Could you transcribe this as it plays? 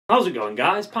How's it going,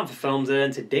 guys? Panther Films here,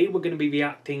 and today we're going to be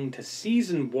reacting to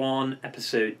Season 1,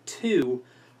 Episode 2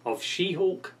 of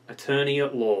She-Hulk Attorney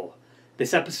at Law.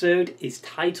 This episode is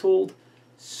titled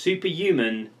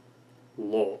Superhuman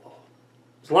Law.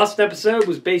 The last episode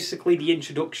was basically the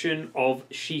introduction of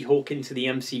She-Hulk into the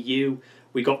MCU.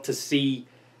 We got to see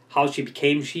how she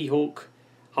became She-Hulk,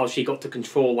 how she got to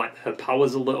control like her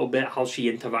powers a little bit, how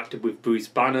she interacted with Bruce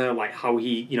Banner, like how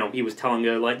he was telling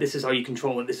her like, this is how you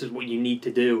control it, this is what you need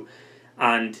to do.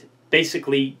 And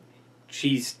basically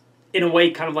she's in a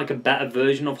way kind of like a better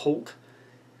version of Hulk,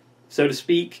 so to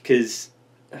speak, because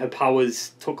her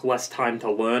powers took less time to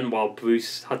learn while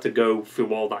Bruce had to go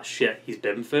through all that shit he's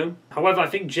been through. However, I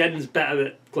think Jen's better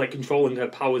at like controlling her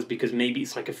powers because maybe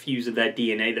it's like a fuse of their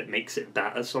DNA that makes it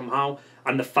better somehow.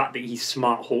 And the fact that he's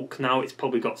Smart Hulk now, it's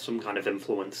probably got some kind of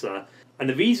influence there. And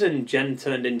the reason Jen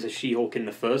turned into She-Hulk in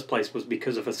the first place was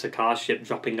because of a Sakaar ship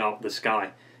dropping out of the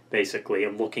sky, basically,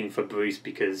 and looking for Bruce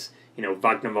because,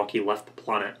 Ragnarok left the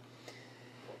planet.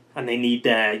 And they need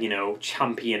their,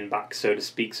 champion back, so to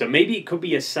speak. So maybe it could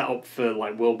be a setup for,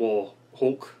 like, World War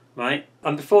Hulk, right?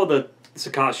 And before the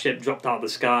Sakaar ship dropped out of the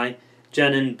sky,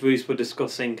 Jen and Bruce were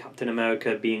discussing Captain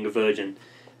America being a virgin.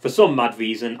 For some mad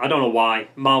reason, I don't know why.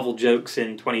 Marvel jokes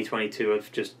in 2022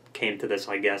 have just came to this,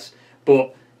 I guess.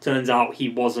 But turns out he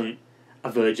wasn't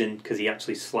a virgin because he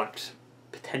actually slept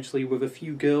potentially with a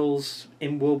few girls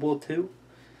in World War II.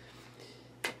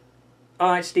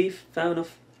 Alright, Steve, fair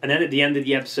enough. And then at the end of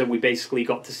the episode, we basically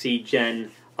got to see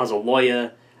Jen as a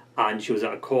lawyer, and she was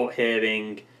at a court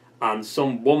hearing, and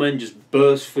some woman just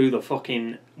burst through the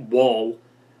fucking wall,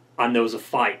 and there was a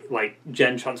fight. Like,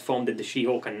 Jen transformed into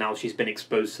She-Hulk, and now she's been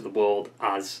exposed to the world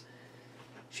as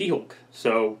She-Hulk.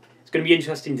 So it's going to be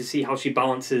interesting to see how she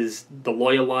balances the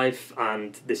lawyer life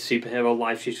and this superhero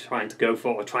life she's trying to go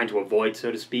for, or trying to avoid,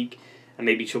 so to speak. And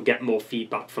maybe she'll get more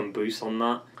feedback from Bruce on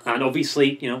that. And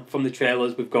obviously, from the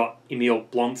trailers, we've got Emil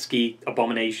Bolonsky,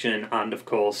 Abomination, and of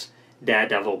course,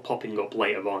 Daredevil popping up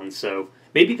later on. So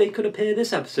maybe they could appear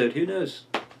this episode, who knows?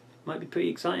 Might be pretty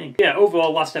exciting. Yeah,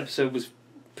 overall, last episode was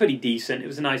pretty decent. It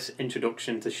was a nice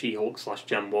introduction to She-Hulk /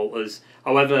 Jen Walters.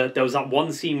 However, there was that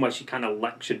one scene where she kind of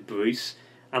lectured Bruce.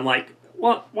 And like,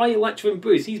 what? Why are you lecturing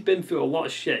Bruce? He's been through a lot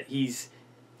of shit. He's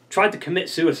tried to commit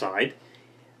suicide.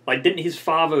 Like, didn't his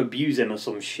father abuse him or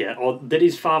some shit? Or did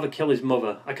his father kill his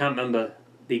mother? I can't remember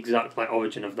the exact,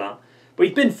 origin of that. But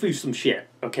he's been through some shit,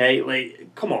 okay?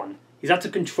 Like, come on. He's had to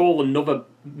control another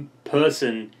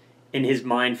person in his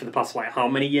mind for the past, how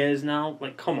many years now?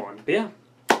 Like, come on. But yeah.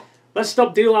 Let's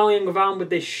stop doodling around with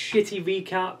this shitty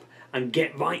recap and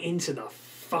get right into the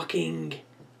fucking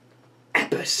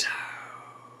episode.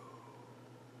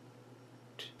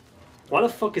 Why the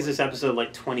fuck is this episode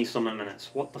 20-something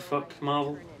minutes? What the fuck,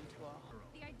 Marvel?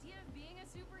 The idea of being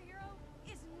a superhero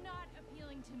is not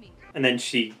appealing to me. And then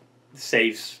she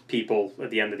saves people at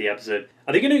the end of the episode.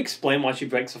 Are they going to explain why she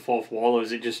breaks the fourth wall, or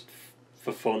is it just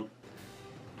for fun?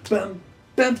 Bum,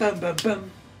 bum, bum, bum,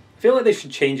 bum. I feel like they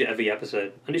should change it every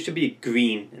episode, and it should be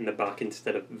green in the back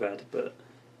instead of red, but...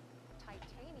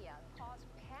 Titania caused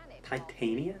panic.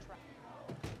 Titania?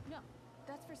 No,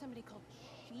 that's for somebody called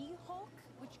She-Hulk,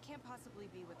 which can't possibly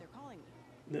be what they're calling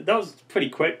me. That was pretty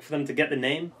quick for them to get the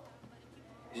name.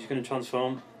 She's going to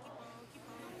transform.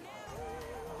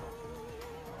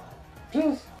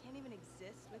 Can't even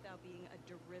exist without being a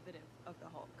derivative of the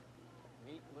Hulk.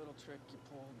 Neat little trick you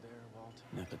pulled there, Walt.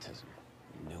 Nepotism.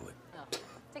 You knew it. Oh,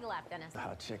 take a lap, Dennis. The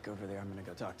hot chick over there, I'm gonna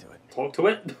go talk to it. Talk to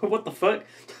it? What the fuck?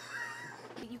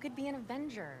 You could be an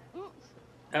Avenger.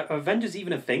 Avengers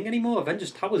even a thing anymore?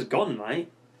 Avengers Tower's gone, right?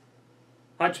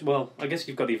 Actually, well, I guess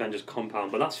you've got the Avengers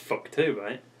compound, but that's fucked too,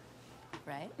 right?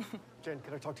 Right? Jen,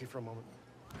 can I talk to you for a moment?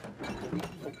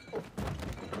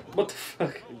 What the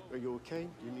fuck? Are you okay?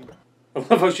 You need... I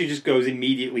love how she just goes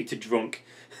immediately to drunk.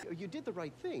 You did the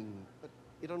right thing, but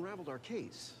it unraveled our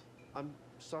case. I'm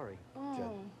sorry,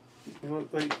 Jen. Well,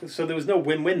 so there was no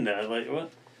win-win there, what?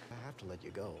 I have to let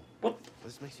you go. What?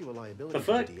 This makes you a liability The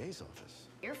for fuck? the DA's office.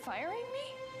 You're firing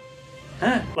me?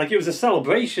 Huh? Like it was a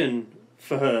celebration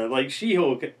for her,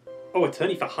 She-Hulk. Oh,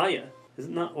 attorney for hire.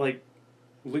 Isn't that like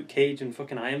Luke Cage and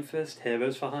fucking Iron Fist,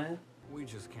 heroes for hire? We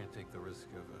just can't take the risk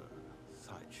of a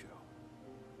sideshow.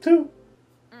 Two.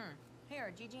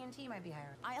 Here, GG&T might be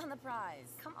hired. Eye on the prize.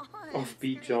 Come on.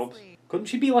 Offbeat jobs. Couldn't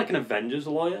she be like an Avengers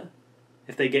lawyer?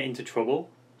 If they get into trouble?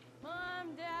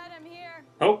 Mom, Dad, I'm here.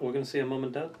 Oh, we're gonna see a mom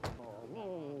and dad?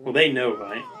 Well, they know,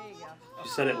 right? There you go. She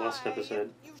said it last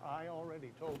episode. I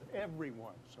already told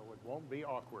everyone, so it won't be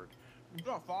awkward.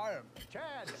 You're fired.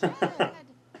 Chad!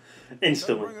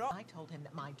 Instantly. I told him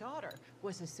that my daughter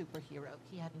was a superhero.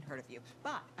 He hadn't heard of you,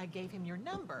 but I gave him your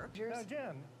number. Now,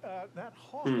 Jen, that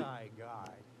Hawkeye guy.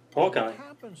 Hawkeye. What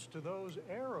happens to those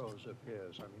arrows of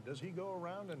his? I mean, does he go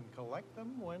around and collect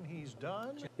them when he's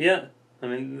done? Yeah, I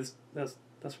mean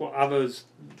that's what Avo's.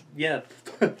 Yeah.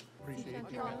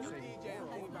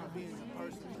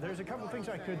 There's a couple things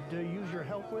I could use your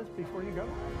help with before you go.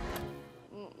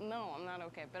 No, I'm not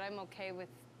okay, but I'm okay with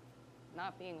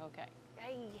not being okay.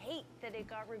 I hate that it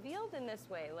got revealed in this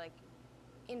way, like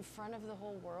in front of the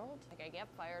whole world. Like I get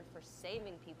fired for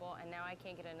saving people, and now I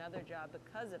can't get another job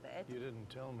because of it. You didn't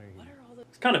tell me. What are all the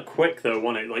It's kind of quick though,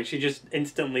 wasn't it? Like she just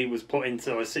instantly was put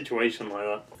into a situation like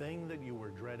that. Thing that you were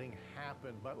dreading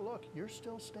happened, but look, you're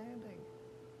still standing.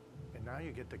 And now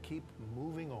you get to keep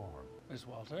moving on. Miss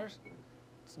Walters,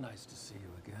 it's nice to see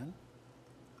you again.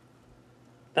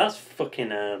 That's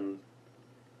fucking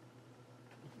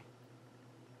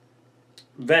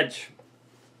Veg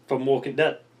from Walking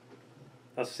Dead.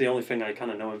 That's the only thing I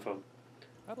kind of know him from.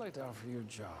 I'd like to offer you a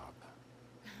job.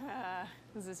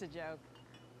 Is this a joke?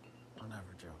 I'll never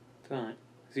joke. It's alright.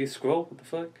 Is he a scroll? What the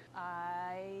fuck?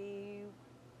 I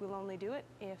will only do it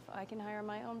if I can hire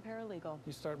my own paralegal.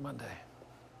 You start Monday.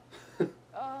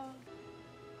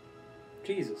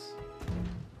 Jesus.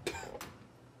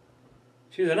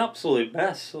 She's an absolute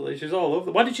mess. Like, she's all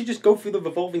over. Why did she just go through the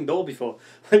revolving door before?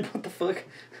 Like, what the fuck?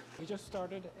 We just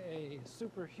started a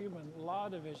Superhuman Law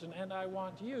division, and I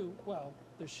want you, well,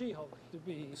 the She-Hulk, to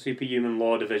be... Superhuman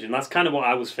Law division. That's kind of what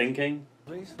I was thinking.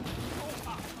 Please?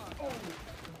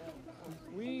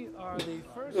 We are the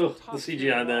first Ugh, the top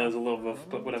CGI there is a little rough,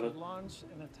 but whatever. to launch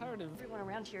an iterative... Everyone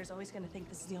around here is always going to think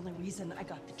this is the only reason I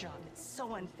got the job. It's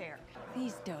so unfair.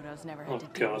 These dodos never Oh, had to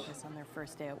deal God. with this on their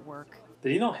first day at work.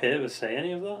 Did you not hear her say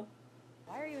any of that?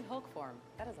 Why are you in Hulk form?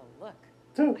 That is a look.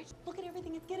 Oh. Look at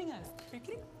everything it's getting us.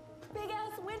 Big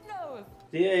ass windows.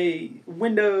 Yay!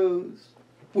 Windows!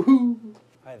 Woohoo!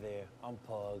 Hi there, I'm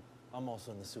Pug. I'm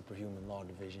also in the Superhuman Law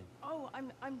division. Oh,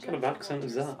 I'm What kind of accent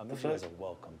is that? I'm The in here as fuck? a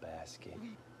welcome basket.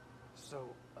 So,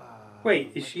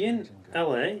 Wait, is she in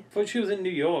LA? I thought she was in New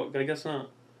York. I guess not.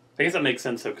 I guess that makes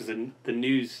sense though, because the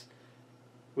news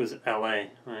was LA,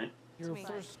 right? Your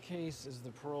first case is the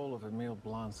parole of Emil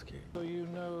Bolonsky. So you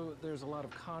know there's a lot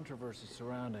of controversy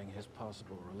surrounding his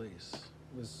possible release.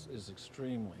 This is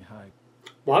extremely high.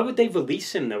 Why would they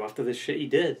release him though after the shit he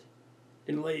did?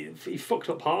 He fucked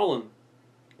up Harlem.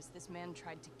 This man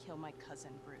tried to kill my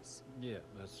cousin, Bruce. Yeah,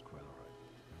 that's quite all right.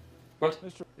 What?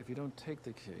 Mister, if you don't take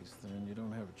the case, then you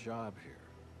don't have a job here.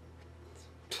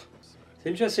 It's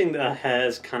interesting that her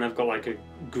hair's kind of got like a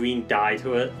green dye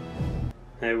to it.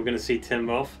 Hey, we're gonna see Tim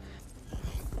Roth.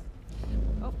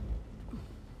 Oh.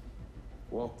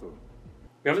 Walk through.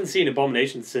 We haven't seen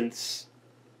Abomination since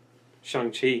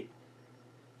Shang-Chi.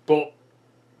 But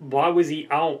why was he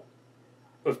out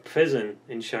of prison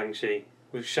in Shang-Chi?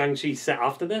 Was Shang-Chi set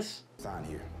after this? Sign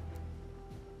here.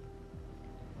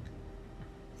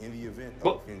 In the event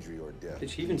What? of injury or death, Did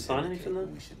she even sign anything there?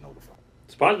 we should notify.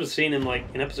 Surprised we've seen him like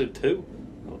in episode 2.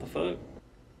 What the fuck?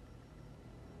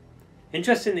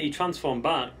 Interesting that he transformed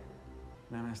back.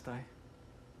 Namaste.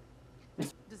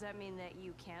 Does that mean that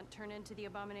you can't turn into the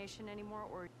Abomination anymore,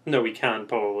 or... No, we can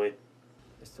probably.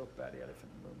 Let's talk about the elephant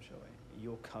in the room, shall we?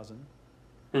 Your cousin.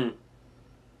 Hmm.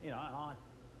 You know, and I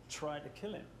tried to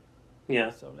kill him.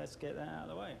 Yeah. So let's get that out of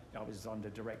the way. I was under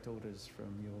direct orders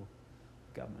from your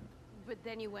government. But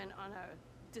then you went on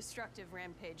a destructive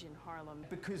rampage in Harlem.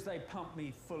 Because they pumped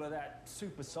me full of that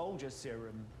super soldier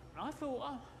serum. I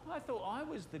thought I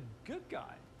was the good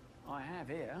guy. I have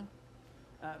here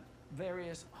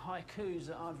various haikus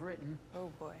that I've written.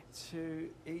 Oh boy. To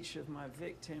each of my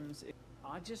victims.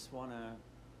 I just want to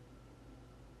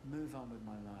move on with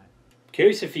my life.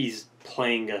 Curious if he's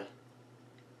playing her.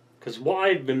 Because what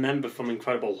I remember from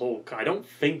Incredible Hulk, I don't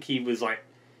think he was like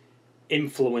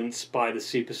influenced by the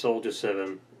super soldier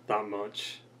serum that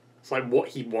much. It's like what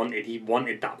he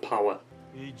wanted that power.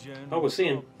 Hey, Jen. Oh, we're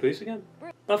seeing Bruce again?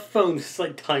 That phone's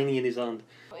like tiny in his hand.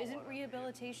 Isn't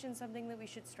rehabilitation something that we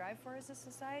should strive for as a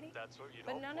society? That's what you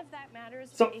But none of that matters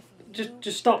So, if you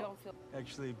just stop. don't feel...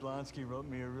 Actually, Blonsky wrote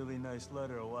me a really nice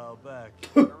letter a while back.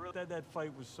 that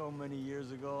fight was so many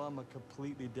years ago, I'm a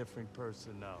completely different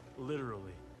person now.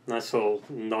 Literally. Nice little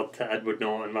nod to Edward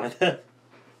Norton right there.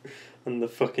 And the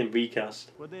fucking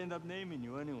recast. What'd they end up naming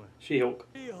you anyway? She-Hulk.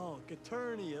 She-Hulk,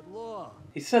 attorney at law.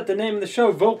 He said the name of the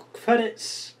show, vocal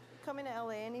credits. Coming to LA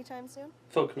anytime soon?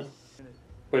 Fuck no.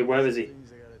 Wait, where is he?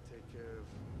 Things I gotta take care of.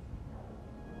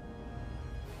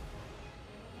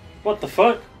 What the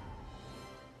fuck?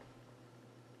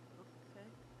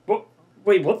 What?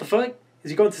 Wait, what the fuck?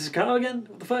 Is he going to Chicago again?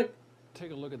 What the fuck?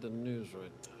 Take a look at the news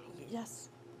right now. Yes.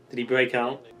 Did he break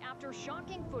out? After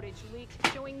shocking footage leaked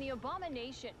showing the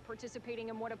abomination participating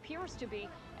in what appears to be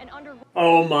an underground...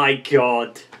 Oh my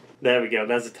god. There we go,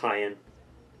 there's a tie-in.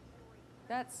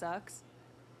 That sucks.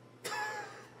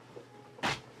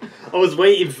 I was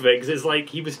waiting for it, because it's like,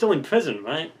 he was still in prison,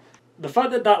 right? The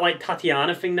fact that like,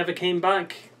 Tatiana thing never came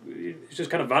back, it's just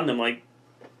kind of random, like,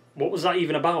 what was that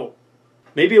even about?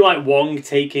 Maybe, like, Wong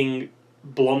taking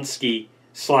Bolonsky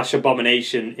 /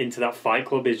 Abomination into that fight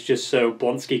club is just so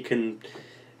Bolonsky can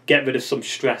get rid of some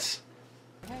stress.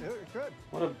 Good.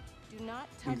 What a Do not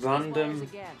touch random... these wires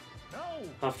again.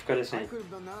 No. I forgot his name. I could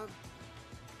have done that.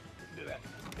 Do that.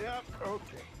 Yep,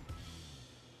 okay.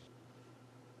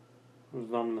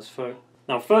 Random as fuck.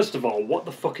 Now, first of all, what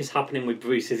the fuck is happening with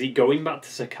Bruce? Is he going back to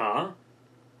Sakaar?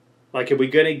 Like, are we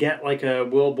going to get, like, a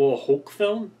World War Hulk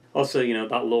film? Also, you know,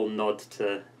 that little nod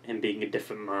to him being a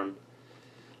different man.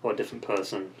 Or a different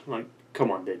person. Like, come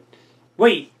on, dude.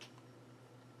 Wait!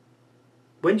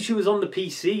 When she was on the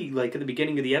PC, like, at the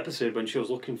beginning of the episode, when she was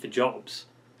looking for jobs,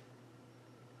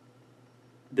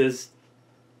 there's,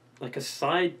 like, a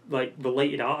side, like,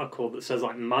 related article that says,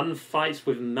 like, man fights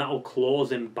with metal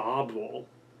claws in barbed wall.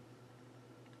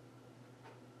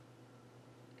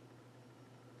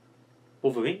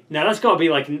 Wolverine? Now that's got to be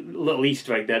like a little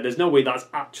Easter egg there. There's no way that's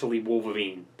actually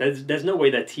Wolverine. There's no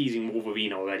way they're teasing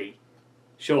Wolverine already.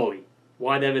 Surely.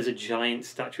 Why there is a giant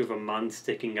statue of a man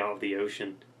sticking out of the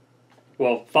ocean?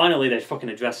 Well, finally they fucking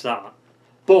address that.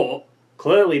 But,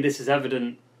 clearly this is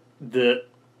evident that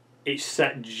it's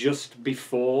set just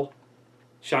before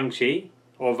Shang-Chi.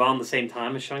 Or around the same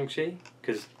time as Shang-Chi.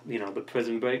 Because, you know, the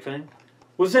prison break thing.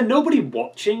 Was there nobody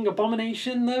watching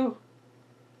Abomination, though?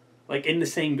 Like, in the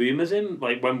same room as him?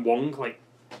 Like, when Wong, like,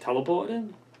 teleported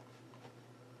him?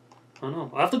 I don't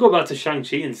know. I have to go back to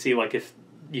Shang-Chi and see, like, if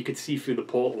you could see through the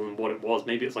portal and what it was.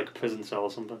 Maybe it's like a prison cell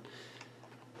or something.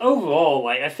 Overall,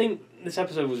 like, I think this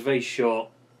episode was very short.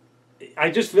 I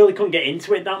just really couldn't get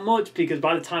into it that much because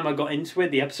by the time I got into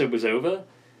it, the episode was over.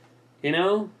 You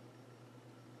know?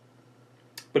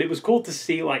 But it was cool to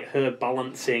see, like, her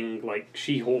balancing, like,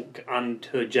 She-Hulk and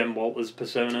her Jen Walters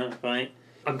persona, right?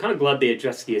 I'm kind of glad they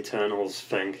addressed the Eternals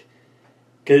thing.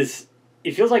 Because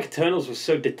it feels like Eternals was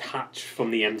so detached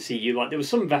from the MCU. Like, there were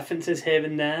some references here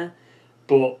and there.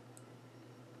 But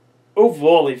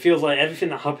overall, it feels like everything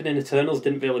that happened in Eternals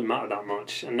didn't really matter that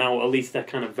much. And now, at least, they're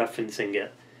kind of referencing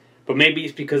it. But maybe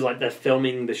it's because, like, they're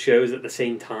filming the shows at the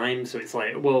same time. So it's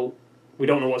like, well, we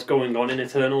don't know what's going on in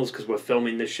Eternals because we're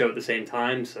filming this show at the same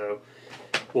time. So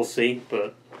we'll see.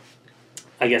 But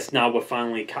I guess now we're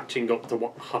finally catching up to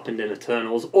what happened in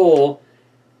Eternals, or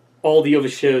all the other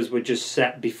shows were just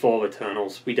set before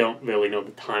Eternals. We don't really know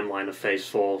the timeline of Phase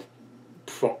 4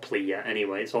 properly yet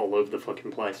anyway. It's all over the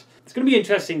fucking place. It's going to be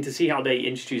interesting to see how they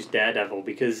introduce Daredevil,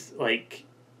 because, like,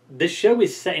 this show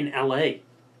is set in LA,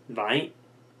 right?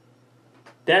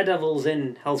 Daredevil's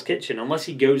in Hell's Kitchen, unless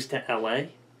he goes to LA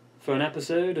for an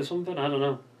episode or something, I don't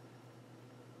know.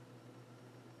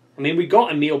 I mean, we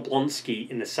got Emil Bolonsky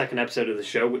in the second episode of the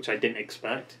show, which I didn't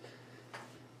expect.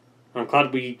 I'm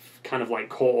glad we kind of, like,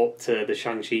 caught up to the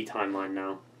Shang-Chi timeline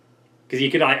now. Because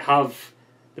you could, like, have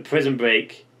the prison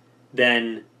break,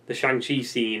 then the Shang-Chi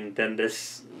scene, then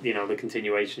this, you know, the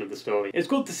continuation of the story. It's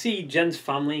good to see Jen's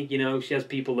family, you know, she has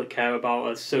people that care about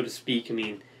her, so to speak. I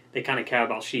mean, they kind of care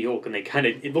about She-Hulk, and they kind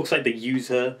of, it looks like they use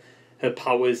her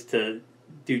powers to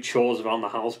do chores around the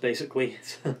house, basically.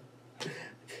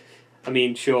 I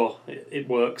mean, sure, it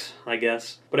works, I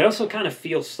guess. But I also kind of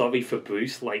feel sorry for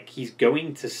Bruce. Like, he's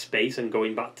going to space and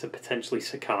going back to potentially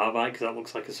Sakaar, right? Because that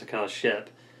looks like a Sakaar ship.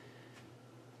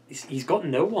 He's got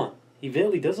no one. He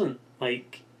really doesn't.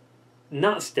 Like,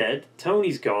 Nat's dead.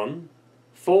 Tony's gone.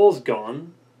 Thor's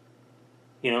gone.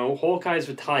 You know, Hawkeye's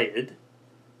retired.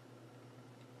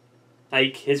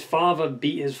 Like, his father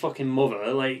beat his fucking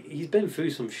mother. Like, he's been through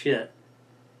some shit.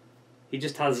 He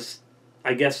just has,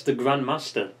 I guess, the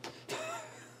Grandmaster.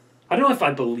 I don't know if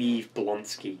I believe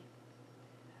Bolonsky.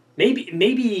 Maybe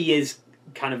he is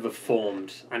kind of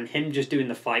reformed, and him just doing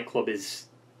the Fight Club is,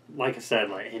 like I said,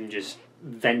 like him just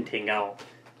venting out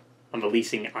and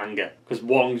releasing anger. Because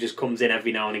Wong just comes in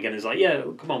every now and again and is like, yeah,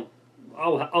 come on,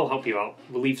 I'll help you out,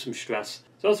 relieve some stress.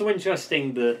 It's also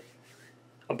interesting that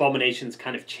Abomination's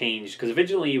kind of changed, because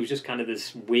originally he was just kind of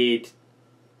this weird,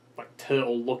 like,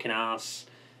 turtle-looking ass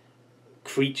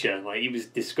creature. Like, he was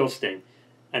disgusting.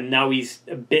 And now he's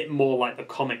a bit more like the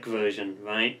comic version,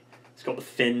 right? He's got the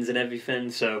fins and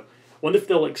everything, so I wonder if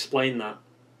they'll explain that.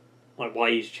 Like,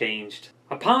 why he's changed.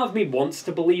 A part of me wants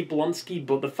to believe Bolonsky,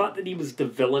 but the fact that he was the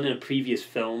villain in a previous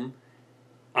film,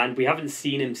 and we haven't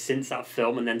seen him since that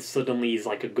film, and then suddenly he's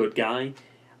like a good guy,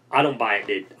 I don't buy it,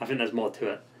 dude. I think there's more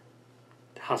to it.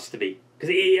 has to be.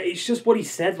 Because it's just what he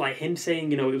said, like him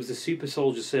saying, you know, it was the super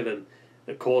soldier serum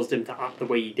that caused him to act the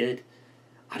way he did.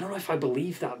 I don't know if I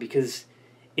believe that, because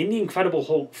in the Incredible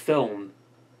Hulk film,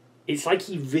 it's like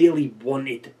he really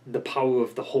wanted the power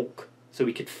of the Hulk so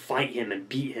he could fight him and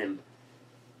beat him.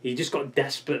 He just got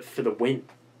desperate for the win.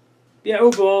 Yeah,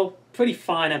 overall, pretty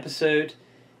fine episode.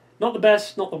 Not the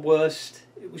best, not the worst.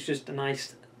 It was just a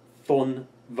nice, fun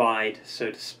ride, so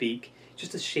to speak.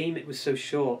 Just a shame it was so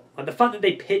short. Like the fact that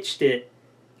they pitched it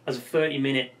as a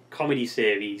 30-minute comedy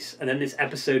series, and then this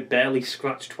episode barely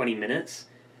scratched 20 minutes.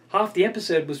 Half the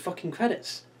episode was fucking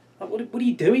credits. Like, what are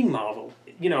you doing, Marvel?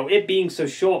 You know, it being so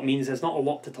short means there's not a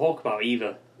lot to talk about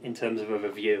either in terms of a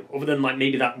review. Other than like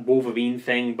maybe that Wolverine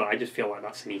thing, but I just feel like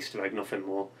that's an Easter egg, nothing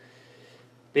more.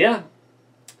 But yeah,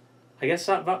 I guess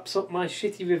that wraps up my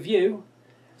shitty review.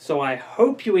 So I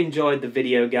hope you enjoyed the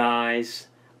video, guys,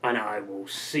 and I will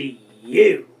see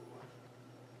you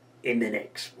in the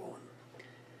next one.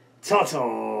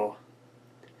 Ta-ta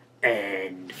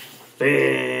and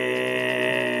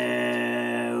farewell.